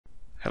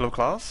Hello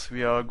class,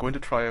 we are going to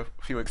try a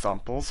few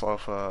examples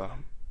of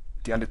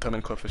the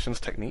undetermined coefficients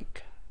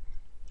technique.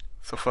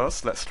 So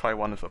first, let's try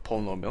one with a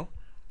polynomial.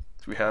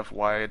 So we have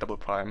y double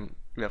prime,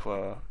 we have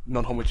a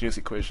non-homogeneous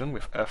equation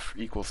with f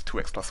equals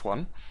 2x plus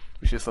 1,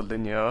 which is a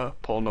linear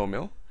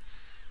polynomial.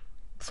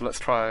 So let's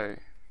try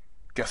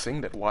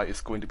guessing that y is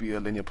going to be a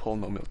linear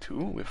polynomial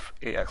too, with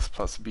ax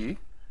plus b.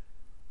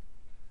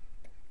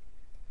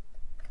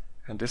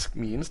 And this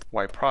means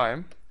y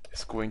prime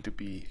is going to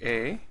be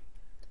a,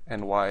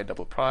 and y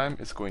double prime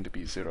is going to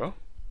be 0.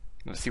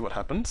 Let's see what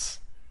happens.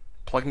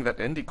 Plugging that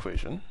in the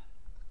equation,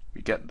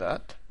 we get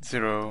that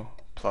 0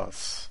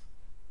 plus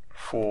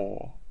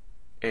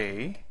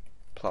 4a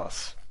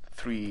plus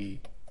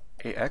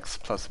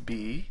 3ax plus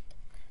b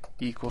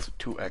equals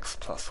 2x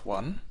plus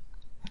 1.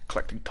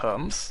 Collecting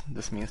terms,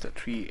 this means that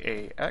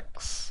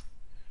 3ax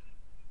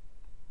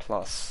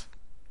plus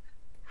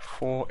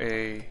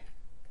 4a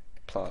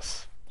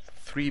plus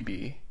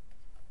 3b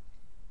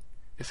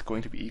is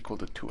going to be equal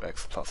to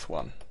 2x plus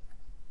 1.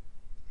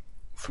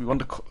 So we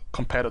want to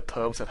compare the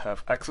terms that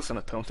have x's and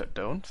the terms that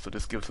don't. So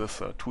this gives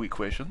us two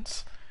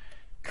equations.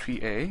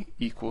 3a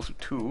equals to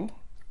 2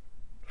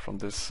 from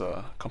this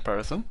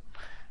comparison,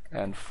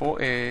 and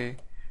 4a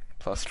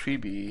plus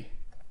 3b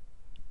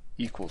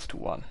equals to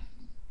 1.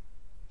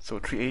 So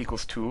 3a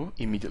equals 2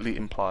 immediately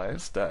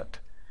implies that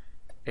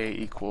a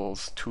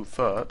equals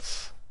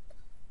 2/3.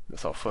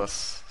 That's our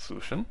first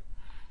solution.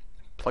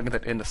 Plugging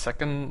that in the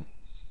second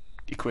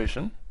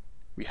equation,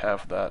 we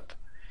have that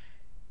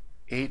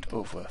 8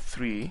 over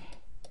 3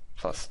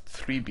 plus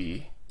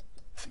 3b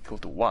is equal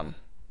to 1.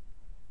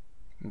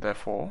 And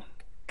therefore,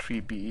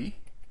 3b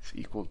is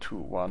equal to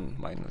 1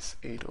 minus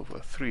 8 over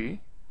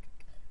 3.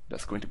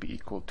 That's going to be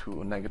equal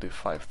to negative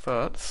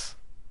 5/3.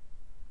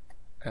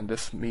 And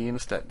this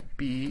means that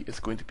b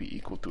is going to be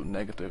equal to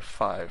negative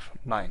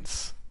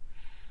 5/9.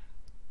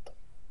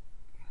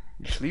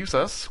 Which leaves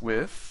us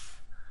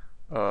with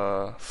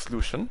a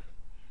solution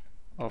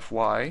of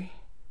y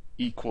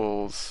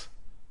equals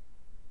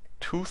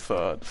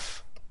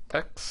 2/3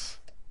 x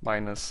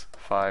minus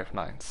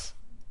 5/9.